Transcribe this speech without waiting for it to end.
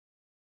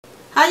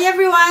Hi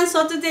everyone!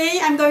 So today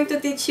I'm going to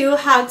teach you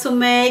how to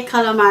make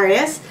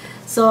calamares.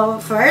 So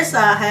first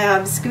I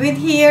have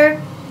squid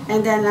here,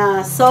 and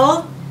then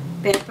salt,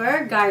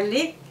 pepper,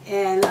 garlic,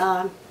 and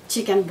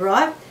chicken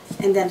broth,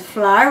 and then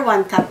flour,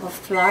 1 cup of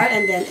flour,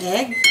 and then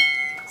egg.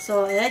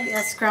 So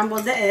scramble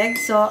the egg.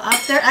 So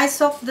after I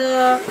soak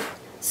the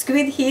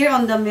squid here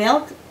on the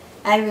milk,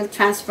 I will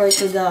transfer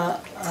to the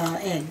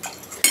egg.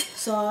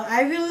 So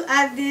I will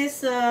add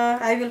this,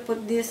 I will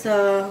put this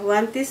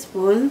 1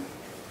 teaspoon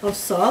of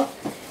salt,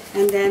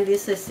 and then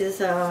this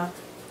is a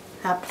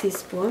half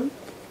teaspoon,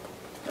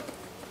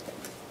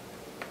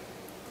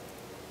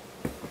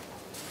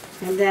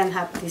 and then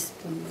half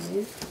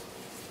teaspoon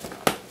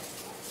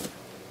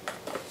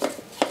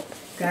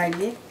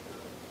garlic,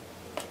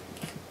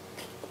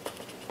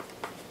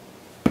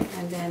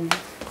 and then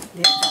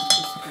this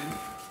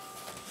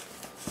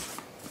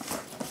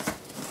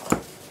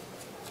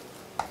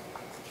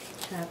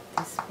half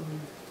teaspoon.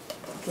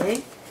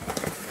 Okay,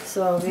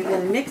 so we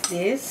will mix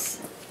this.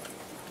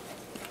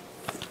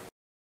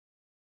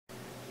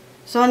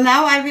 So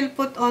now I will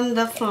put on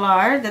the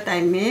flour that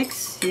I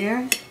mixed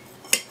here,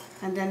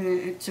 and then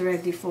it's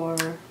ready for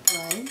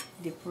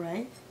deep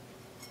fry.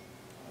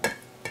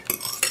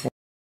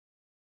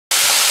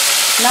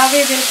 Now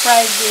we will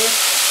fry this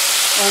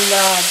on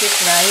the deep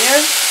fryer,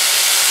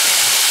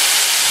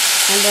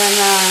 and then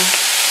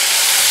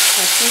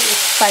I think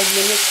it's 5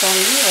 minutes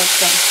only, or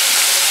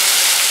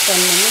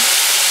 10 minutes.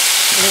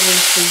 We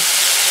will see.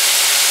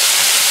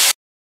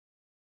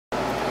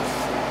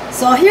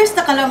 So here's the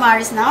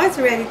calamares now. It's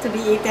ready to be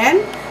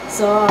eaten.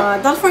 So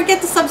don't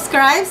forget to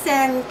subscribe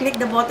and click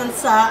the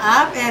buttons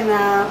up, and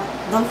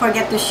don't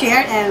forget to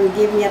share and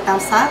give me a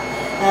thumbs up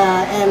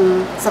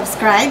and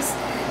subscribe.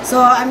 So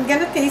I'm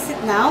gonna taste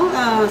it now.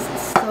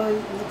 So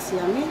it looks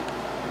yummy.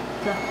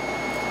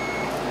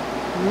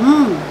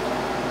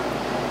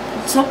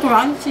 It's so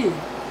crunchy.